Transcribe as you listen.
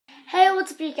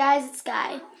what's up you guys, it's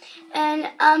Guy.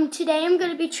 And today I'm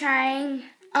gonna be trying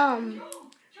a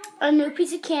new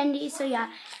piece of candy, so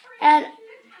yeah. And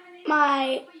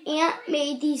my aunt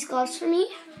made these gloves for me.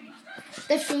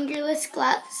 The fingerless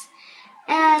gloves.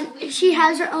 And she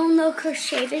has her own little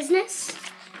crochet business.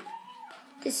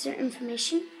 This is her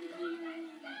information.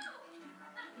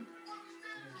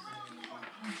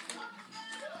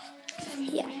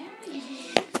 Yeah.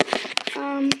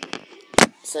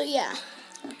 So yeah.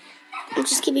 I'm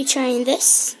just gonna be trying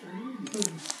this.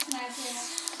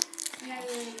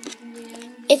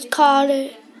 It's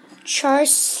called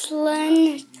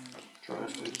Charleston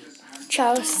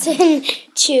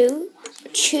Chew,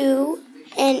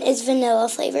 and it's vanilla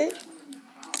flavored.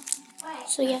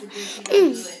 So yeah.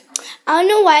 I don't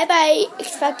know why, but I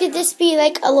expected this to be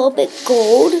like a little bit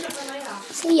gold.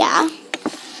 So yeah.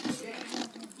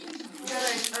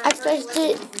 I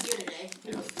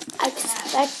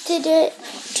expected it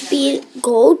to be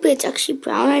gold, but it's actually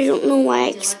brown. I don't know why I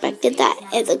expected that.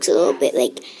 It looks a little bit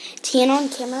like tan on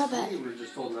camera,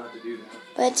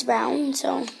 but it's brown,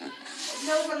 so I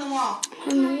don't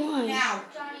know why.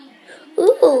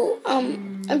 Ooh,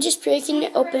 I'm just breaking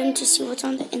it open to see what's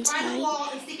on the inside.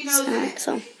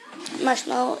 So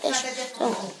marshmallow-ish.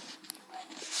 So.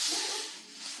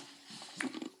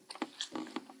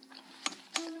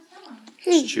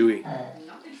 It's chewy.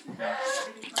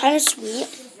 Kind of sweet.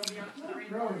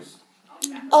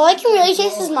 All I can really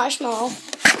taste is marshmallow.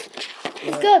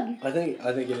 It's good. I think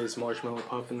it is marshmallow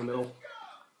puff in the middle.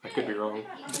 I could be wrong.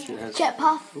 Jet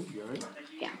puff. Oh, you alright?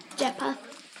 Yeah, jet puff.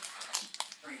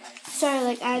 Sorry,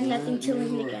 like I had nothing to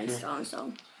lean against on,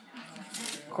 so.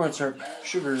 Corn syrup,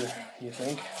 sugar, you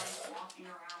think?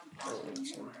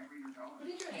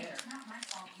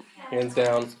 Hands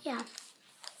down. Yeah.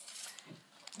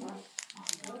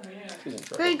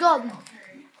 Pretty good.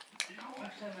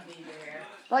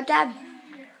 What, Dad?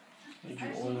 Did you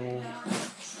oil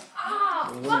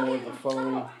a little more of the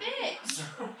phone?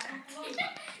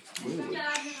 Ooh.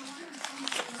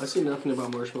 I see nothing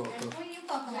about marshmallow puff.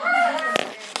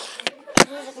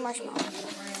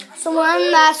 So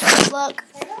one last look.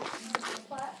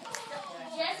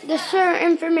 This is her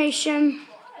information.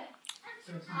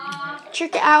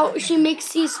 Check it out. She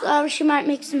makes these gloves. She might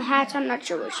make some hats. I'm not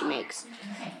sure what she makes.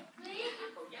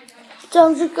 So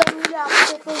I'm just going to read it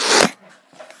out quickly.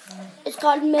 It's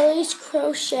called Millie's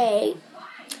Crochet.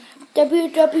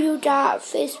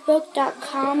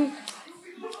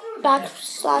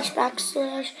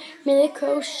 www.facebook.com/Millie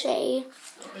Crochet.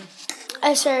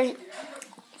 That's her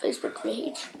Facebook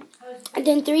page. And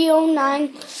then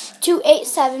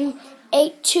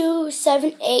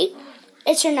 309-287-8278.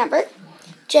 It's her number.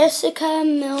 Jessica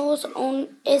Mills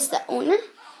is the owner.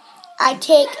 I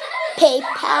take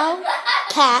PayPal,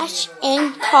 cash,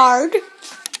 and card.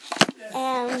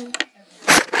 And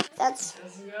that's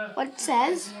what it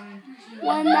says.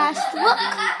 One last look.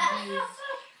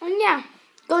 And yeah,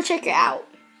 go check her out.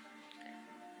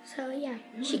 So yeah,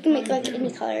 she can make like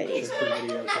any color it is.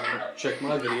 Check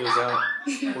my videos out.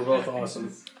 We're both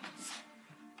awesome.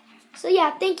 So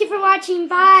yeah, thank you for watching.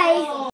 Bye.